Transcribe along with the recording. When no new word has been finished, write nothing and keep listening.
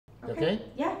Okay?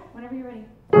 Yeah, whenever you're ready.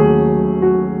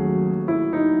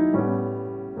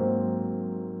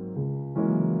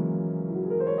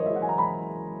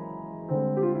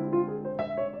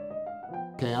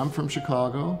 Okay, I'm from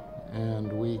Chicago,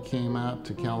 and we came out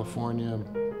to California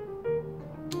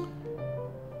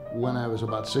when I was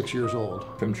about 6 years old.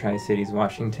 From Tri-Cities,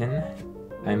 Washington.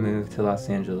 I moved to Los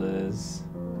Angeles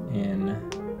in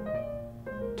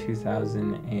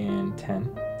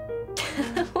 2010.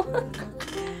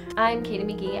 I'm Katie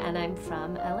McGee, and I'm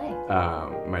from LA.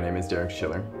 My name is Derek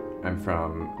Schiller. I'm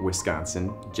from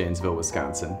Wisconsin, Janesville,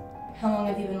 Wisconsin. How long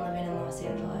have you been living in Los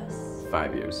Angeles?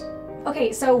 5 years.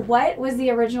 Okay, so what was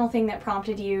the original thing that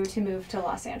prompted you to move to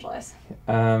Los Angeles?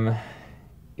 You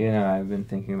know, I've been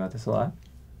thinking about this a lot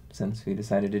since we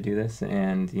decided to do this,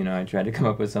 and you know, I tried to come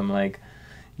up with some like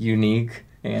unique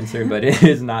answer, but it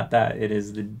is not that. It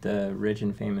is the rich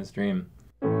and famous dream.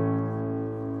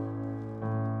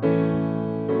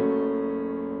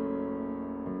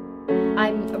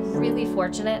 I'm really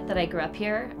fortunate that I grew up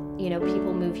here. You know,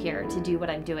 people move here to do what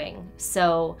I'm doing.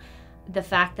 So the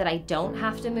fact that I don't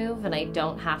have to move and I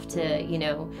don't have to, you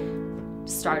know,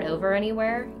 start over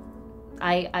anywhere,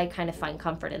 I kind of find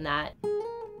comfort in that.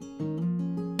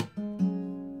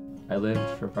 I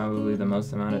lived for probably the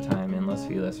most amount of time in Los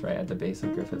Feliz, right at the base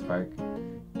of Griffith Park,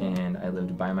 and I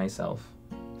lived by myself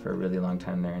for a really long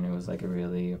time there, and it was like a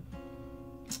really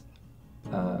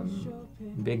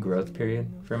big growth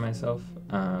period for myself.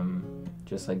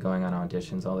 Just like going on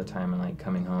auditions all the time and like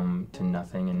coming home to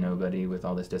nothing and nobody with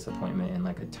all this disappointment, and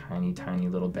like a tiny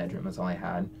little bedroom was all I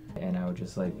had. And I would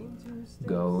just like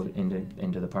go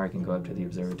into the park and go up to the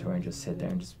observatory and just sit there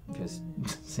and just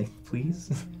say,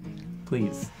 please,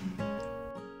 please.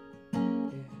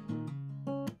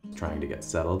 Trying to get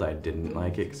settled, I didn't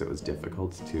like it because it was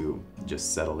difficult to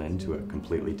just settle into a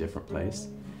completely different place.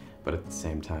 But at the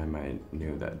same time, I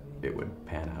knew that it would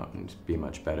pan out and be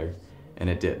much better, and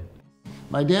it did.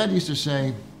 My dad used to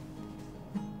say,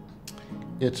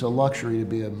 it's a luxury to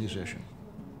be a musician.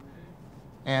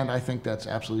 And I think that's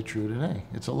absolutely true today.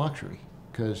 It's a luxury,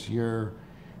 because you're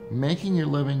making your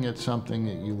living at something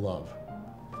that you love.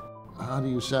 How do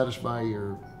you satisfy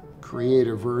your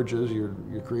creative urges, your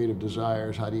creative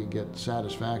desires? How do you get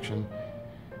satisfaction?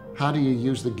 How do you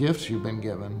use the gifts you've been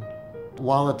given,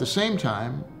 while at the same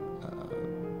time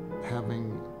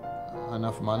having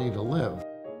enough money to live?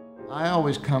 I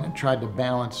always kind of tried to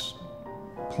balance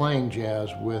playing jazz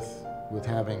with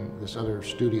having this other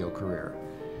studio career.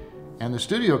 And the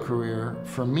studio career,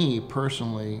 for me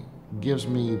personally, gives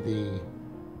me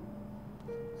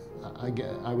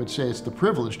I would say it's the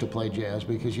privilege to play jazz,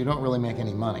 because you don't really make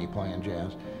any money playing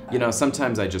jazz. You know,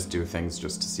 sometimes I just do things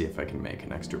just to see if I can make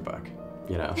an extra buck,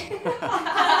 you know?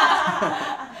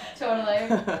 Totally.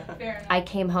 Fair enough. I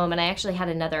came home, and I actually had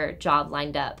another job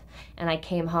lined up, and I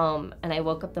came home and I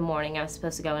woke up the morning I was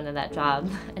supposed to go into that job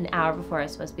an hour before I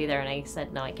was supposed to be there, and I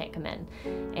said, no, I can't come in.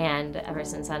 And ever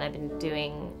since then I've been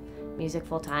doing music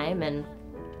full time, and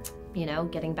you know,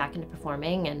 getting back into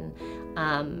performing, and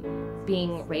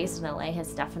being raised in LA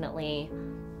has definitely,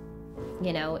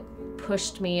 you know,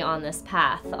 pushed me on this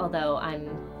path, although I'm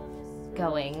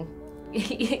going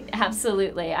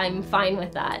absolutely, I'm fine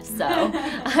with that, so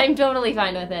I'm totally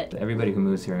fine with it. Everybody who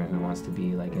moves here and who wants to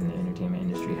be like in the entertainment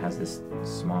industry has this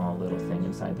small little thing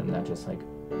inside them that just like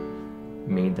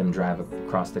made them drive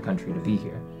across the country to be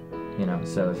here, you know.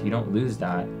 So if you don't lose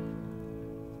that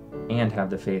and have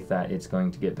the faith that it's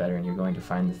going to get better and you're going to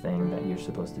find the thing that you're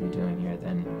supposed to be doing here,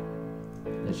 then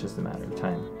it's just a matter of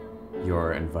time.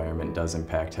 Your environment does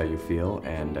impact how you feel,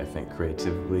 and I think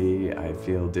creatively I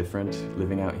feel different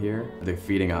living out here. The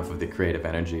feeding off of the creative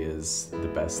energy is the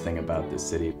best thing about this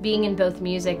city. Being in both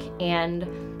music and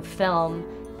film,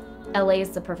 LA is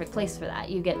the perfect place for that.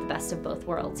 You get the best of both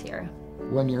worlds here.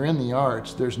 When you're in the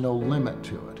arts, there's no limit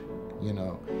to it, you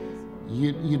know.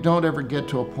 You don't ever get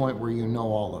to a point where you know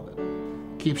all of it.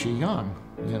 It keeps you young,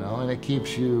 you know, and it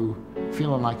keeps you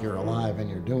feeling like you're alive and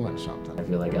you're doing something. I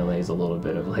feel like LA is a little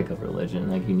bit of like a religion.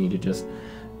 Like you need to just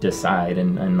decide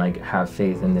and like have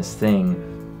faith in this thing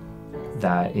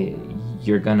that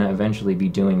you're gonna eventually be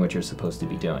doing what you're supposed to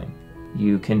be doing.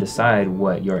 You can decide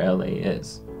what your LA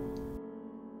is.